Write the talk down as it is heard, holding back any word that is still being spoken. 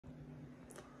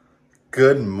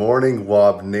Good morning,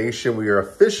 WOB Nation. We are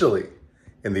officially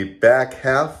in the back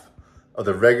half of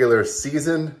the regular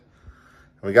season.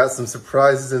 We got some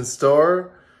surprises in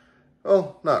store.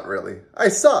 Well, not really. I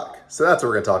suck. So that's what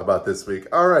we're going to talk about this week.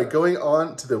 All right, going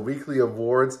on to the weekly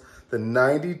awards. The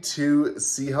 92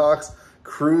 Seahawks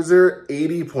cruiser,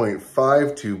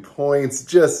 80.52 points.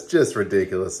 Just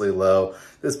ridiculously low.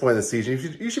 At this point in the season,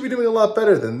 you should be doing a lot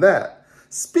better than that.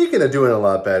 Speaking of doing a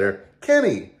lot better,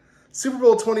 Kenny, Super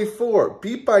Bowl 24,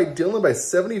 beat by Dylan by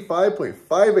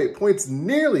 75.58 points,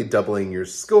 nearly doubling your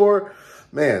score.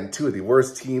 Man, two of the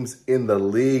worst teams in the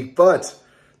league, but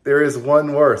there is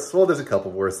one worse. Well, there's a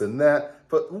couple worse than that,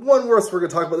 but one worse we're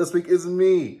going to talk about this week is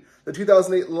me, the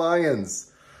 2008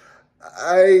 Lions.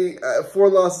 I 4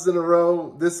 losses in a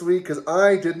row this week because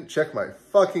I didn't check my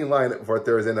fucking lineup before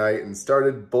Thursday night and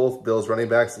started both Bills running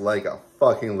backs like a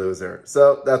fucking loser.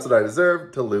 So that's what I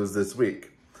deserve to lose this week.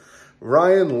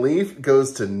 Ryan Leaf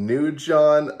goes to New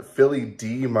John, Philly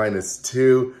D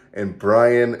 -2, and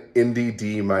Brian Indy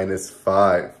D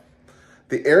 -5.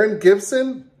 The Aaron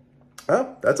Gibson,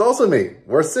 oh, that's also me.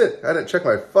 Worst it. I didn't check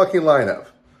my fucking lineup.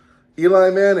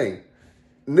 Eli Manning,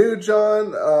 New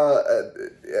John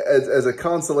as a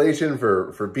consolation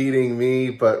for beating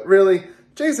me, but really,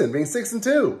 Jason being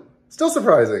 6-2. Still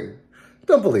surprising.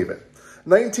 Don't believe it.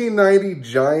 1990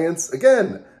 Giants,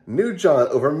 again, New John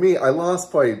over me. I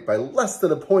lost by less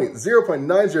than a point,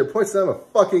 0.90 points, and I'm a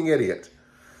fucking idiot.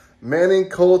 Manning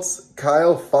Colts,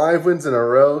 Kyle, 5 wins in a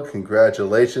row.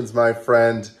 Congratulations, my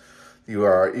friend. You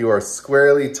are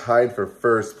squarely tied for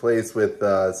first place with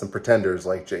some pretenders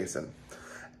like Jason.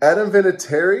 Adam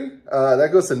Vinatieri,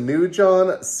 that goes to New John.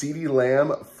 CeeDee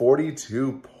Lamb,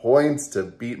 42 points to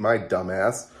beat my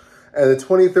dumbass. And the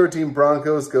 2013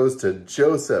 Broncos goes to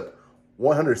Joseph,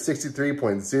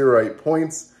 163.08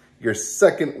 points. Your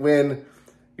second win.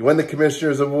 You won the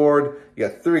Commissioner's Award. You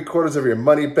got 3/4 of your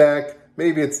money back.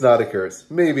 Maybe it's not a curse.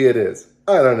 Maybe it is.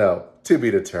 I don't know. To be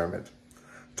determined.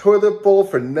 Toilet Bowl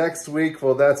for next week.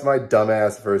 Well, that's my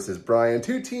dumbass versus Brian.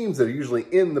 2 teams that are usually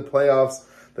in the playoffs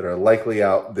that are likely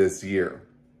out this year.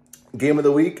 Game of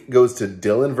the week goes to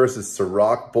Dylan versus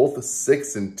Ciroc. Both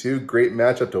 6-2. Great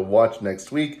matchup to watch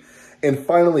next week. And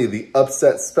finally, the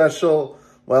upset special.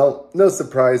 Well, no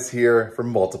surprise here for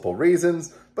multiple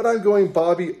reasons, but I'm going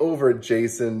Bobby over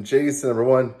Jason. Jason, number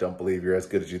one, don't believe you're as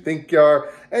good as you think you are,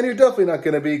 and you're definitely not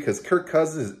going to be because Kirk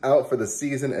Cousins is out for the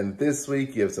season, and this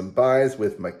week you have some buys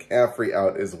with McCaffrey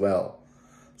out as well.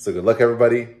 So good luck,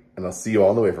 everybody, and I'll see you all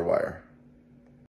on the waiver wire.